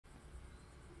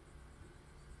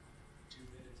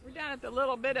down at the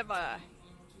little bit of a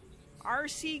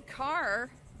RC car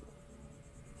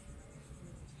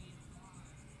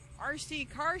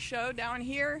show down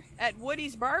here at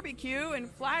Woody's Barbecue in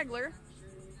Flagler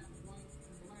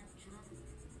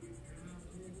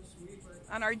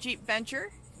on our Jeep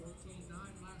Venture.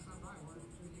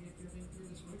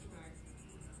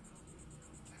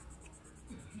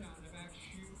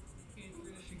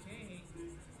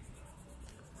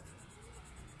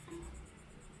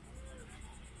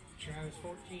 Travis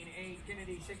 14-8,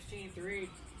 Kennedy 16-3.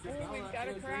 Oh, we've got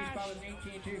a crash.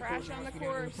 Crash on the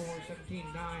course.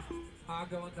 17-9.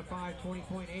 Go in the 5,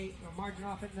 20.8. Margin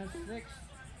off in the 6,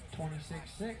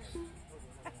 26-6.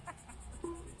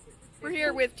 We're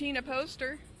here with Tina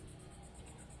Poster,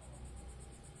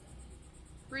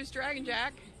 Bruce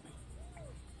Dragonjack,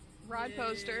 Rod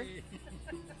Poster,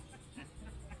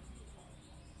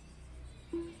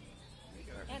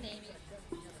 and Amy.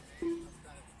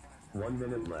 1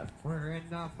 minute left. We're in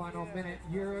the final minute.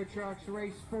 Euro Trucks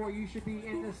Race 4. You should be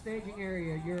in the staging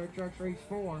area. Euro Trucks Race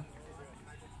 4.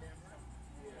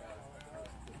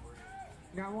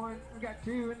 Got one. We got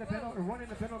two in the penalty, or one in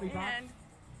the penalty box.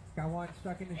 Got one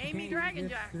stuck in the chicane. Amy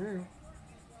Dragonjack. Through.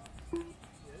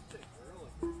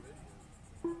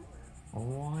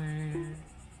 One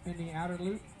in the outer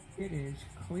loop. It is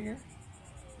clear.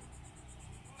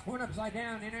 One upside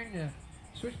down, entering the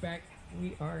switchback.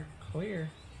 We are clear.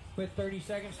 With 30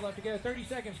 seconds left to go. 30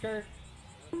 seconds, Kurt.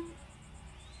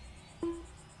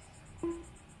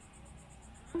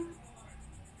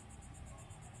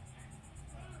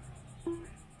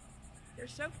 They're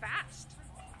so fast.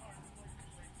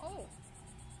 Oh.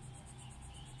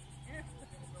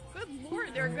 Good Lord,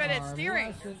 they're good at steering.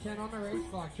 Less than 10 on the race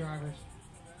clock, drivers.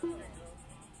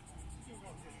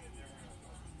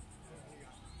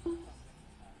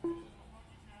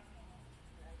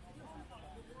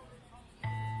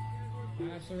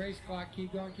 That's the race clock.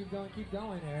 Keep going, keep going, keep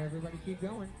going. Everybody keep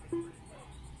going.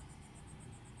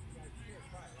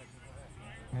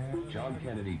 John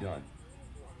Kennedy done.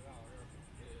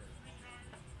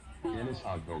 Dennis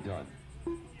Hogville done.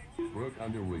 Brooke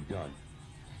Underwood done.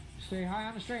 Stay high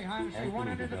on the straight, high on the straight. One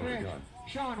under the bridge. Done.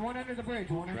 Sean, one under the bridge.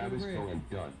 One under the Travis bridge. Cohen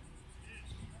done.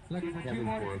 Looking for Kevin two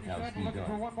more to finish up. Borokowski Looking for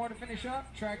done. one more to finish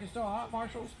up. Track is still hot,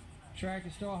 Marshals. Track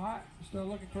is still hot. Still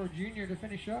looking for a junior to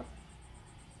finish up.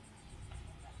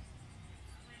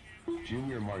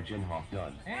 Junior Marginhoff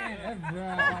done. And All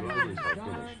riders are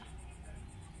done. finished.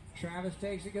 Travis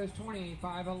takes it, goes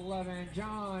 20-5-11.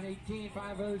 John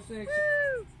 18-5-06.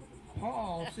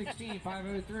 Paul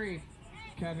 16-5-03.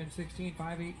 Kevin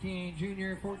 16-5-18.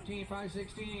 Junior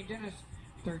 14-5-16. Dennis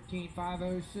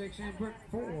 13-5-06. And Brooke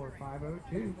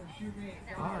 4-5-02.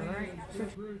 All right. So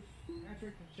Bruce,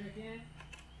 Patrick can check in.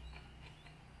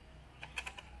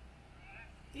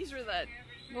 These are the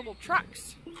little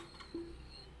trucks.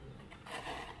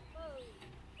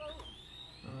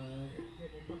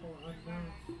 Getting a couple of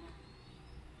unknowns.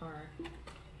 Alright.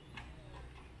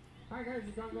 Alright guys,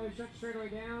 we're gonna go shut the straightaway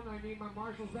down. I need my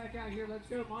marshals back out here. Let's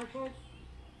go, marshals.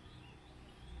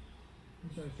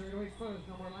 So straightaway's closed.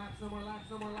 No more laps, no more laps,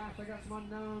 no more laps. I got some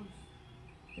unknowns.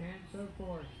 And so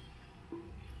forth.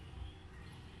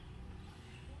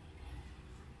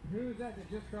 Who is that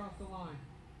just crossed the line?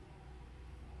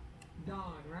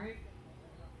 Don, right?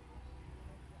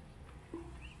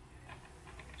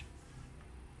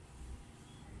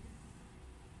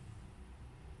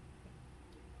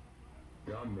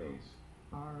 Don Mays.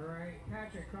 All right,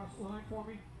 Patrick, cross the line for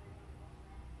me.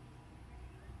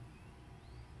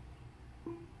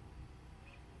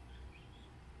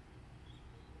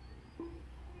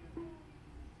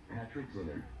 Patrick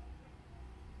Zinner.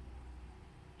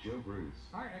 Joe Bruce.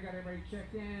 All right, I got everybody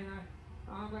checked in.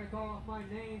 I'm going to call off my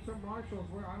names from marshals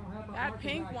where I don't have my That marshals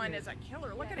pink out one here. is a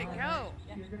killer. Look at it All go. right,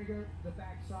 you're going to go to the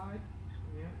back side.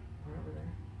 Yeah, right over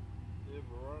there. They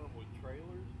ever run them with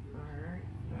trailers? All right.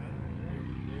 They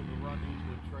ever run these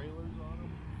with trailers on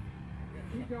them?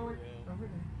 Keep going. Yeah. Over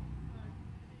there.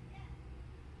 Yeah.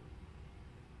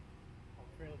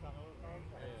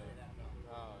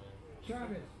 Oh, yeah.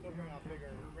 Travis.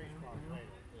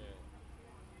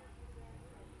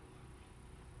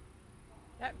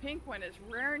 That pink one is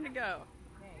raring to go.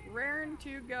 Raring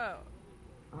to go.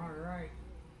 All right.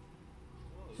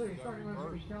 So you're starting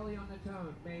with Kelly on the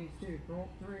tone. Mays 2. Colt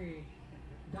 3.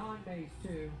 Don Mays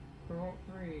 2. Colt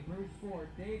 3. Bruce 4.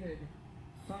 David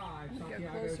 5.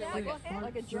 Santiago 6.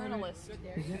 Like a journalist.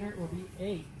 Zinner will be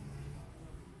 8.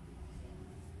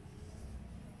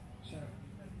 So.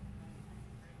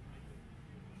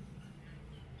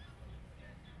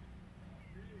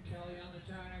 Kelly on the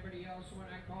tone. Everybody else when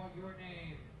I call your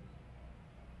name.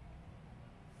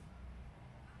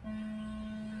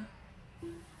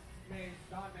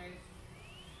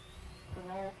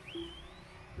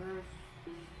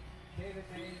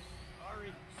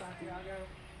 Santiago,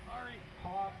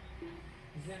 Hawk,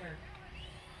 Zinner.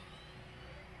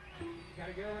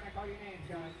 Gotta go when I call your names,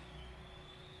 guys.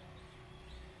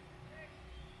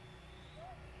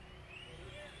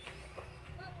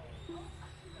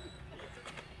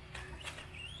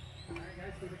 Alright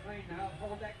guys, keep it clean now.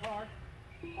 Hold that car.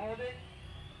 Hold it.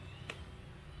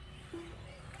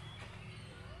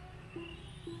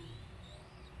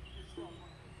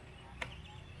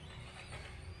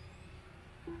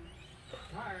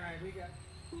 Alright, we got,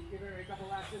 give it a couple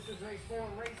laps. This is race 4,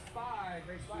 race 5.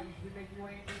 Race 5, you should be making your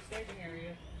way into the staging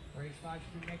area. Race 5, you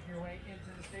should be making your way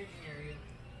into the staging area.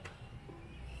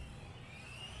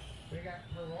 We got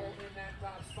Perrault in that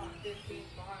top spot, 15-5,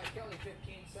 Kelly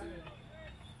 15-7.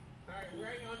 Alright,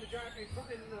 right on the drive, in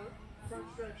the front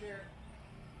stretch here.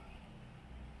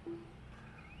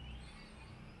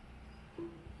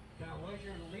 That was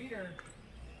your leader.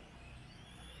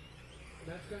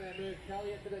 That's going to move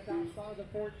Kelly up to the top spot of the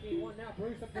 14-1. Now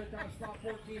Bruce up to the top spot,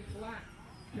 14 flat.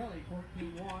 Kelly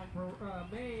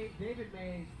 14-1. David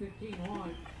Mays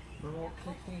 15-1. Perrault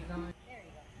 16-9.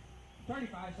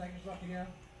 35 seconds left to go.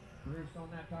 Bruce on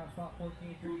that top spot,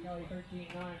 14-3. Kelly 13-9.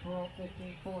 Perrault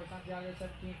 15-4. Santiago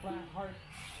 17 flat. Hart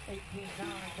 18-9.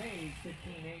 Mays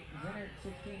 15-8. Zinner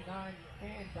 16-9.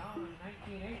 And Don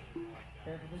 19-8.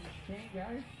 Careful with the chicane,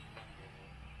 guys.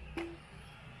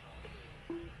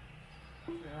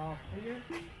 They're all clear.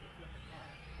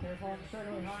 Careful on the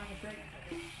circle behind the straight.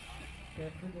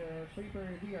 Careful the sweeper,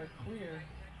 we are clear.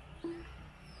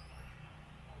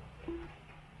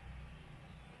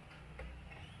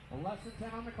 Less than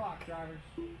 10 on the clock, drivers.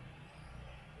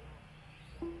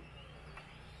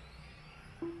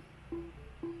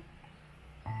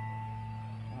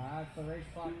 That's the race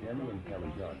clock. Demi and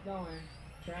Kelly done. Going.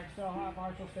 Track still hot.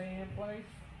 Marshall staying in place.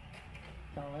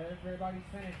 Tell everybody's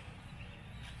finished.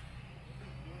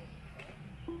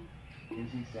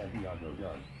 Izzy Santiago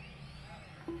done.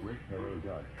 Rick Perrault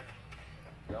done.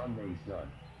 Don Mays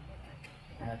done.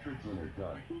 Patrick Zinner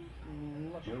done.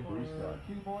 Joe Bruce done.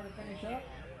 2 more to finish up.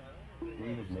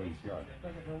 David Mays done.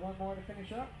 Looking for 1 more to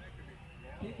finish up.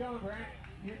 Keep going, Brant.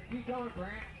 Keep going,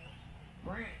 Brant.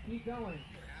 Brant, keep going.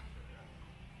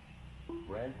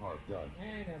 Brand Harp done.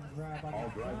 And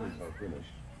All drivers are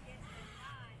finished.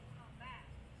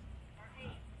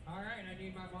 Alright, I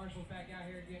need my marshals back out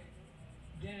here to get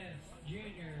Dennis,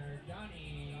 Junior,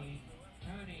 Donnie,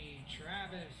 Tony,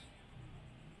 Travis,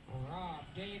 Rob,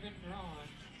 David, Ron.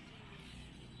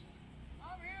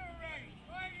 I'm here already.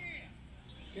 Right here.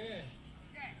 Good.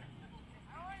 Okay.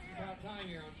 How are you? About time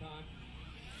you're on time.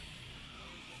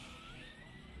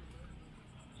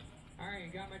 Alright,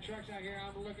 you got my trucks out here.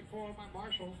 I'm looking for my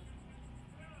marshals.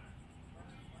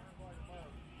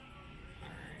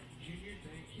 Alright, Junior,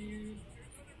 thank you.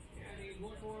 Yeah, I need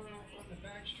 1 more on the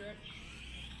back stretch.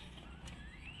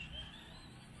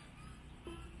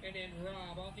 And then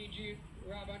Rob, I'll need you,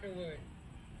 Rob Underwood.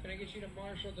 Can I get you to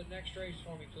marshal the next race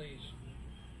for me, please?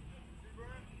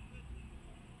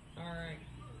 Alright.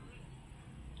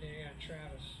 Yeah,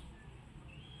 Travis.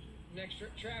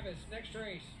 Travis, next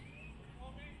race.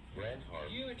 Brand Harp.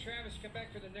 You and Travis come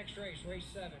back for the next race, race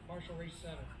 7, marshal race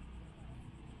 7.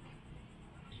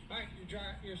 Alright,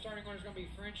 your starting order is going to be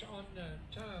French on the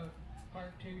tone,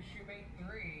 part 2, shoemate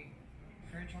 3.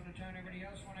 French on the tone, everybody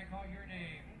else when I call your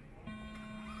name.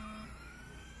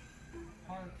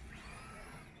 Hart,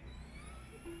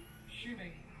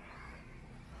 shoemate.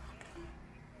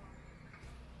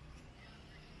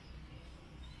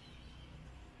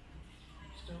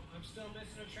 I'm still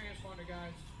missing a transponder,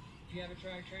 guys. If you have a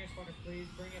track transponder, please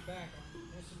bring it back. I'm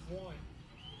missing 1.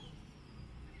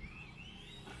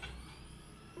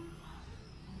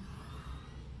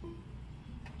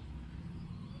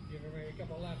 Give everybody a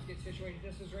couple laps, get situated.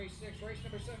 This is race 6, race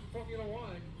number 7, Formula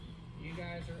 1. You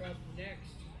guys are up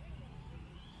next.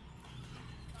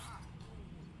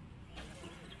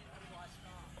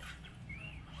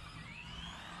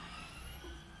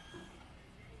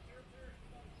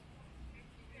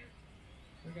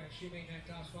 We got Shoemate in that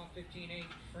top spot, 15-8,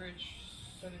 French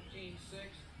 17-6,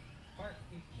 Park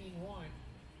 18-1.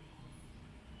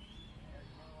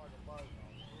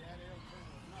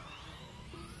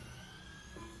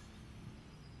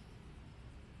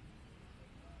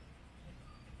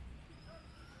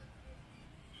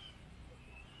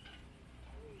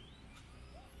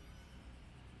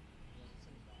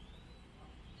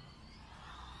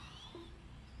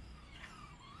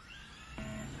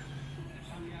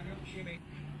 Santiago, Shoemate.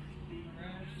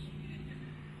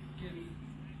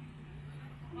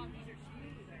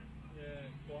 Yeah,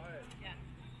 quiet. Yeah.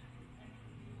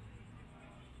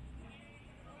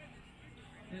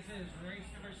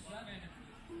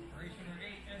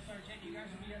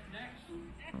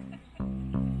 Thank you.